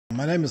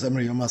My name is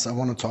Emre Yilmaz. I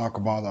want to talk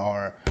about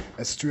our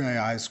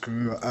S2AI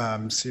screw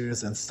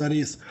series and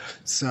studies.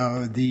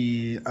 So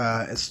the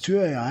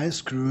S2AI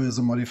screw is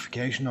a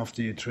modification of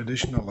the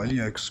traditional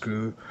iliac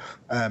screw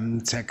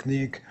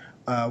technique,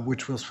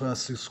 which was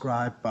first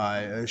described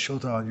by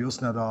Schulter and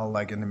Jusnadal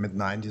like in the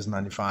mid-90s,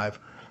 95.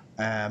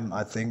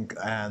 I think,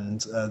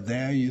 and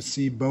there you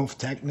see both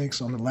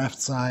techniques. On the left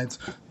side,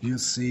 you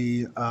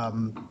see,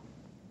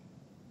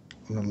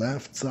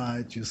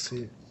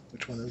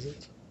 which one is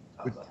it?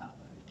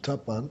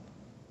 Top one?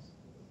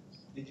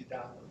 Did you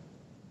download?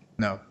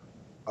 No.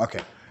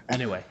 Okay.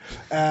 Anyway,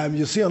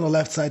 you see on the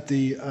left side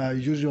the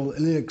usual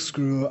iliac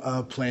screw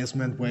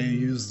placement where you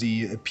use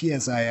the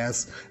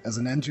PSIS as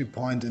an entry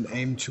point and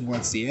aim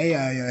towards the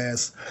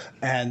AIS.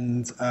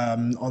 And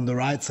on the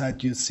right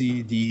side, you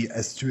see the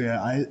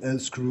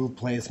S2AI screw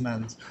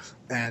placement.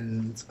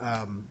 And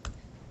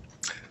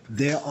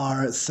there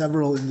are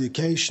several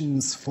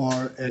indications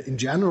for, in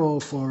general,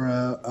 for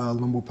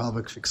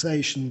lumbopelvic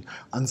fixation,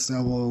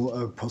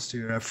 unstable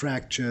posterior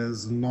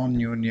fractures,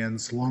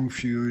 non-unions, long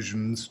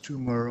fusions,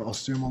 tumor,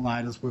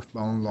 osteomyelitis with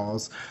bone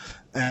loss,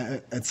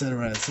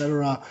 etc.,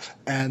 etc.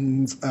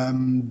 And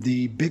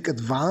the big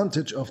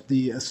advantage of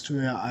the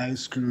S2AI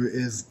screw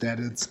is that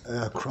it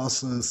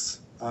crosses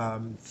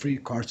free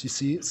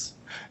cortices,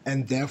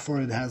 and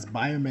therefore it has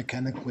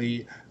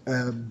biomechanically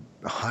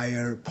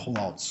higher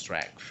pull-out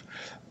strength.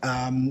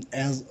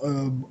 As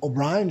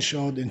O'Brien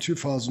showed in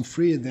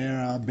 2003, there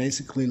are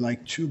basically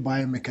like two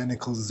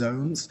biomechanical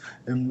zones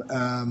in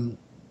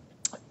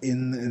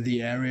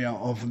the area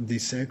of the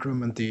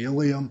sacrum and the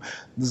ilium.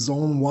 The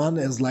zone 1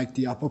 is like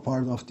the upper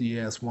part of the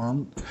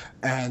AS1,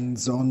 and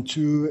zone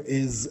 2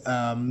 is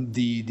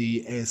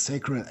the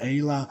sacral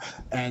ala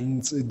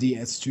and the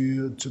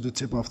S2 to the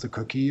tip of the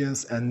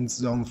coccyx, and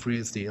zone 3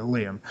 is the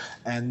ilium.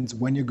 And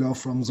when you go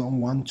from zone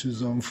 1 to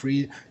zone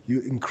 3, you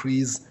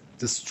increase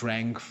the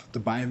strength, the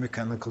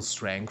biomechanical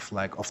strength,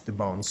 like of the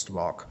bone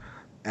stalk.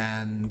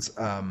 And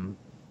oh,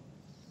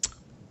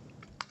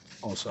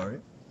 sorry,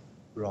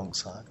 wrong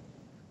side.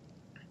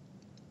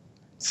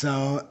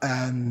 So,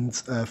 and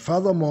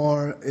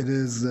furthermore, it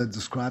is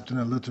described in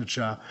the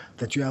literature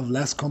that you have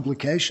less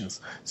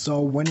complications.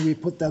 So when we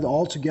put that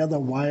all together,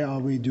 why are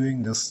we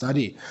doing this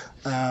study?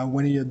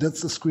 When you did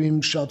the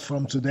screenshot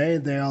from today,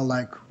 there are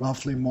like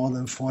roughly more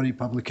than 40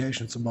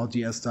 publications about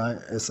the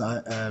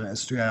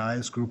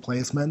S2AI screw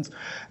placement.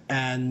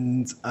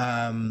 And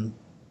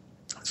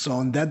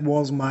so that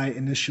was my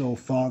initial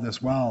thought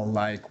as well,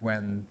 like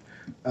when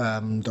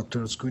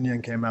Dr.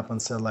 Skunian came up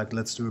and said, like,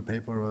 let's do a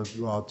paper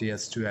about the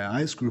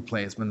S2AI screw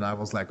placement. And I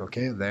was like,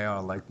 okay, there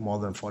are like more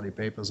than 40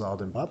 papers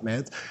out in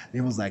PubMed. And he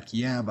was like,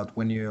 yeah, but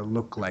when you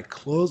look like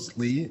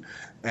closely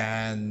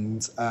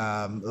and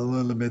a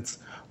little bit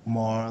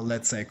more,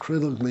 let's say,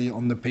 critically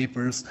on the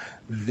papers,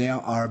 there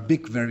are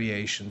big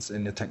variations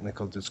in the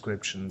technical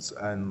descriptions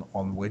and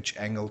on which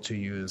angle to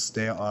use.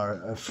 There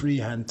are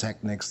freehand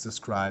techniques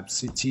described,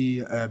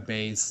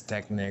 CT-based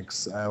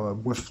techniques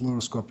with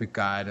fluoroscopic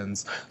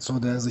guidance. So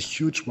there's a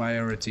huge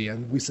variety.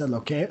 And we said,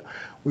 okay,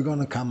 we're going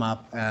to come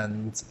up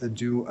and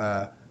do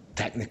a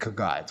technical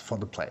guide for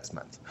the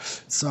placement.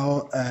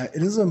 So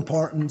it is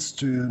important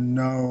to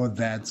know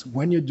that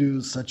when you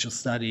do such a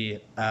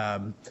study,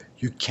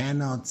 you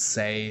cannot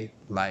say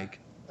like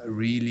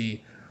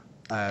really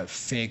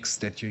fix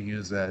that you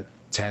use a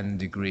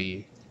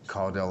 10-degree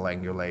caudal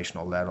angulation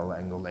or lateral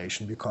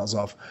angulation because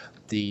of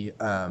the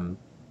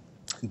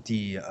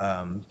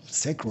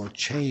sacral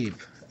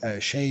shape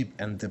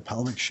and the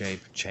pelvic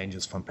shape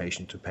changes from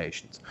patient to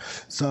patient.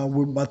 So,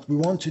 but we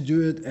want to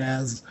do it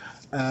as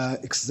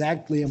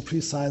exactly and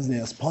precisely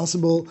as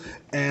possible.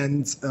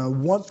 And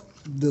what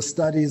the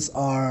studies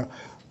are,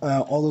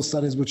 all the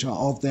studies which are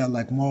out there,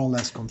 like more or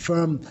less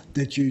confirm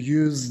that you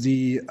use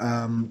the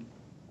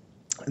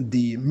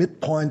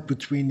midpoint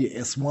between the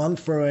S1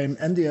 foramen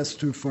and the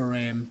S2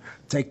 foramen,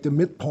 take the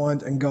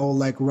midpoint and go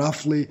like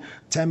roughly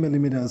 10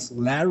 millimeters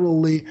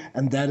laterally,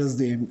 and that is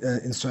the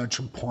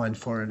insertion point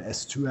for an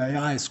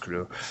S2AI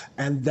screw.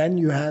 And then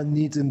you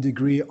need a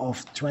degree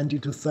of 20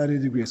 to 30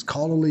 degrees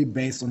caudally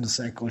based on the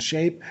sacral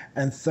shape,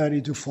 and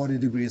 30 to 40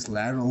 degrees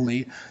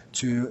laterally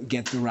to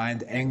get the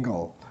right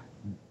angle.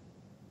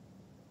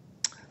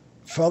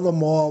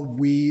 Furthermore,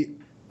 we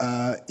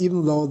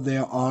even though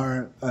there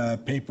are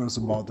papers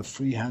about the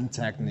freehand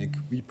technique,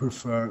 we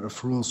prefer a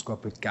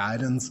fluoroscopic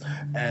guidance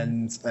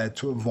and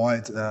to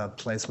avoid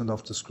placement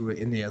of the screw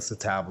in the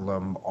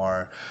acetabulum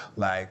or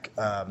like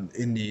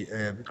in the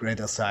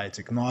greater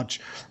sciatic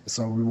notch.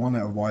 So we want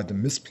to avoid the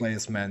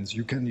misplacements.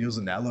 You can use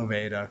an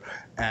elevator,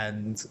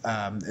 and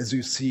as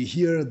you see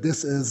here,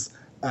 this is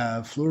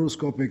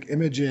fluoroscopic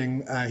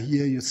imaging.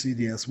 Here you see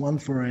the S1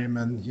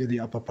 foramen, here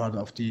the upper part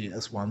of the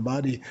S1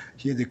 body,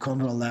 here the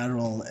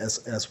contralateral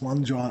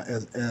S1 joint,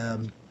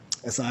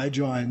 SI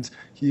joint.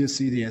 Here you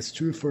see the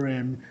S2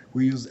 foramen.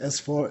 We use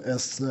S4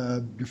 as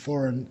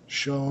before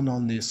shown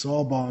on the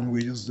sawbone.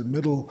 We use the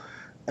middle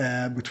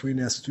between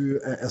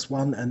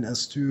S1 and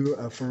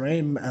S2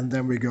 foramen, and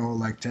then we go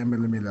like 10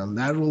 millimeter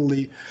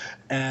laterally.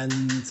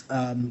 And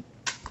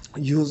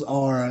use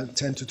our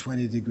 10 to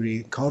 20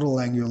 degree caudal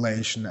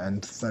angulation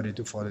and 30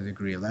 to 40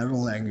 degree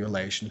lateral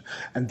angulation.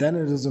 And then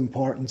it is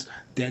important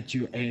that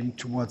you aim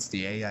towards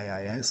the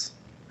AIIS,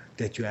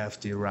 that you have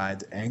the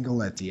right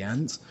angle at the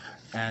end,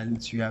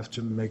 and you have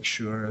to make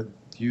sure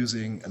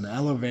using an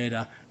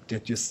elevator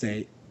that you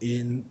stay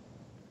in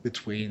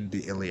between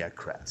the iliac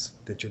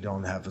crest, that you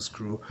don't have a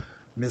screw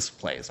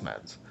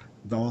misplacement.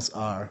 Those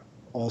are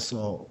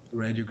also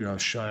radiographs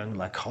showing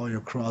like how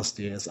you cross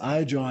the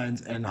SI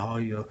joint and how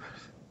you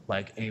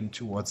like aim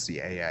towards the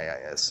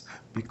AIIS,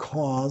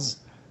 because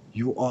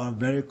you are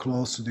very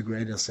close to the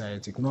greater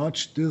sciatic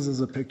notch. This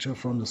is a picture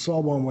from the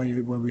Sorbonne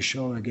where we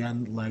show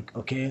again like,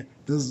 okay,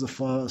 this is the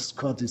first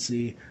cortice,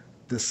 the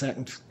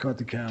second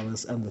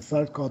corticalis, and the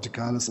third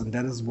corticalis, and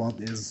that is what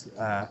is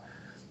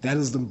that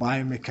is the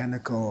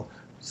biomechanical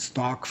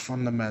stock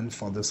fundament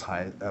for this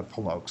high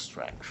pullout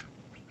strength.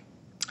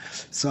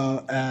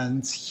 So,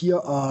 and here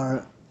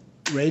are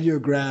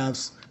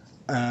radiographs,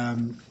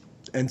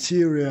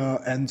 anterior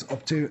and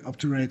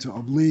obturator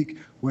oblique,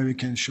 where we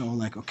can show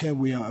like, okay,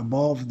 we are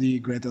above the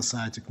greater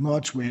sciatic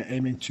notch, we are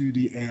aiming to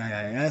the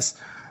AIIS,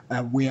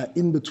 we are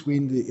in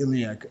between the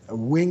iliac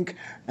wing,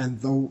 and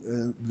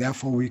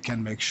therefore we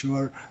can make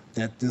sure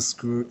that this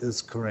screw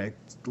is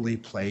correctly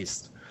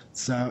placed.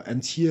 So,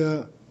 and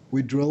here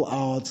we drill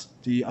out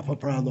the upper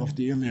part of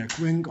the iliac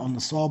wing on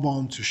the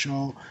sawbone to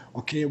show,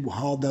 okay,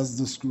 how does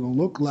the screw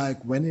look like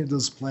when it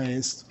is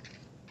placed.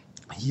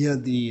 Here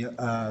the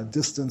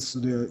distance to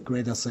the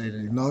greater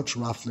sciatic notch,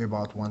 roughly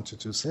about 1 to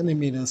 2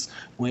 centimeters.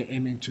 We're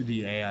aiming to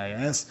the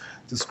AIS.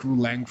 The screw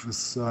length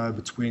is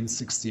between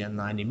 60 and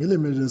 90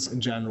 millimeters in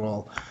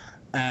general.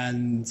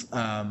 And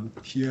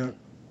here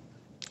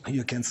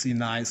you can see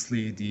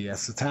nicely the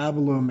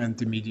acetabulum and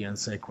the median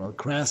sacral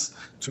crest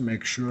to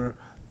make sure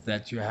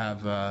that you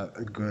have a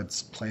good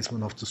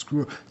placement of the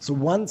screw. So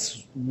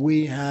once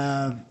we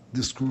have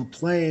the screw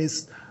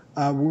placed,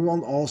 we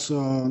want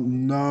also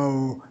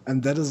know,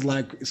 and that is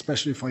like,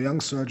 especially for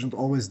young surgeons,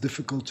 always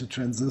difficult to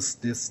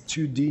transit this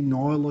 2D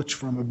knowledge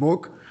from a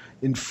book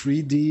in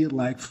 3D,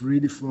 like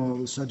 3D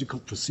for surgical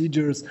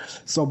procedures.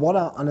 So what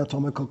are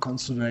anatomical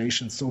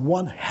considerations? So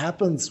what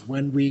happens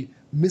when we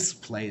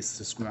misplace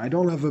the screw? I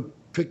don't have a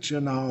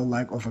picture now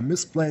like of a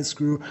misplaced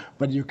screw,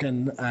 but you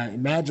can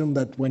imagine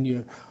that when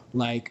you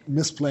like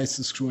misplace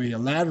the screw here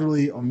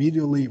laterally or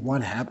medially,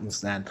 what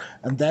happens then?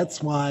 And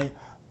that's why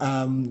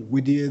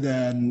we did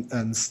an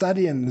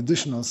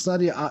additional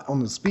study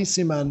on a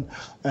specimen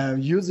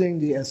using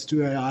the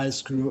S2A1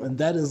 screw, and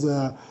that is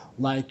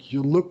like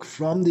you look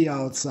from the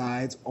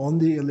outside on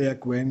the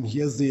iliac wing.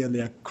 Here's the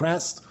iliac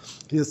crest,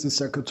 here's the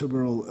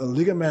sacrotuberal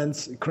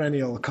ligaments,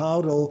 cranial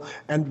caudal,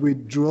 and we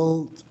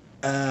drilled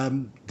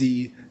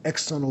the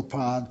external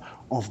part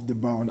of the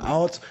bone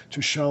out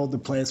to show the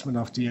placement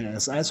of the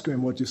ASI screw.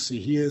 And what you see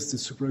here is the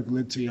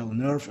supragluteal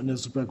nerve and the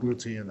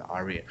supragluteal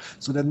artery.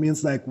 So that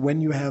means like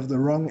when you have the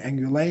wrong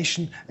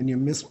angulation and you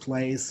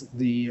misplace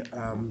the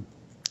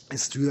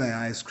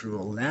S2A1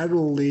 screw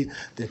laterally,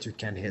 that you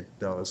can hit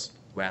those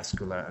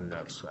vascular and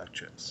nerve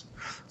structures.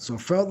 So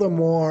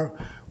furthermore,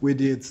 we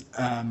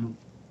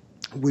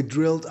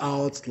drilled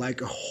out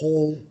like a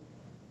whole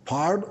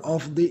part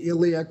of the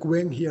iliac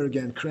wing. Here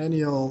again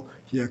cranial,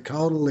 here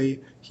caudally,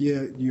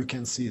 here you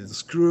can see the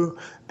screw,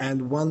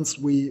 and once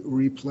we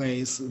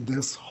replace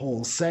this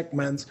whole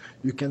segment,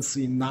 you can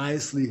see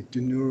nicely the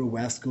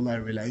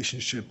neurovascular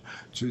relationship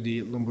to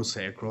the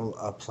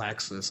lumbosacral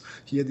plexus.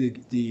 Here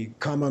the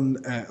common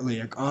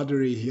iliac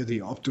artery, here the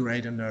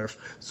obturator nerve.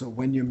 So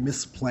when you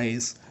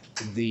misplace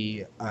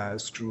the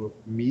screw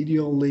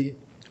medially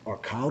or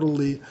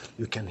caudally,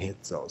 you can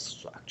hit those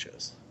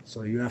structures.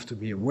 So you have to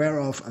be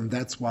aware of, and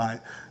that's why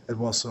it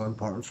was so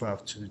important for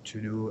us to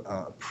do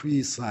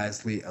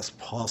precisely as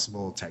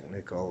possible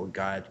technical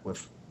guide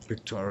with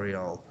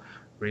pictorial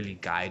really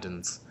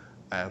guidance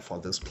for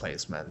this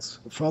placements.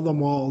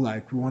 Furthermore,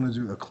 like we want to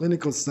do a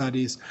clinical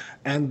studies,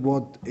 and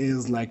what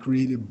is like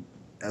really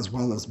as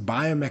well as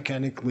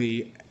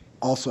biomechanically,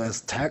 also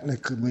as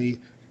technically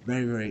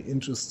very, very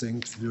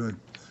interesting to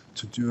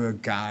do a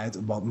guide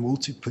about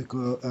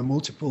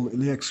multiple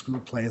iliac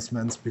screw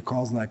placements,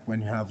 because like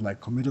when you have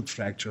like committed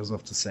fractures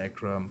of the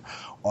sacrum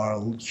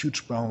or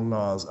huge bone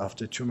loss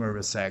after tumor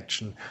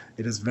resection,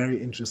 it is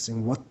very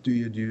interesting what do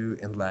you do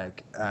in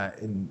like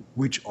in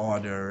which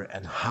order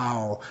and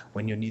how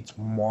when you need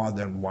more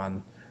than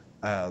one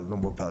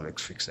lumbopelvic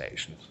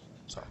fixation.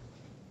 So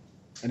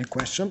any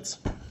questions?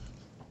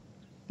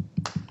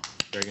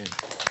 Very good.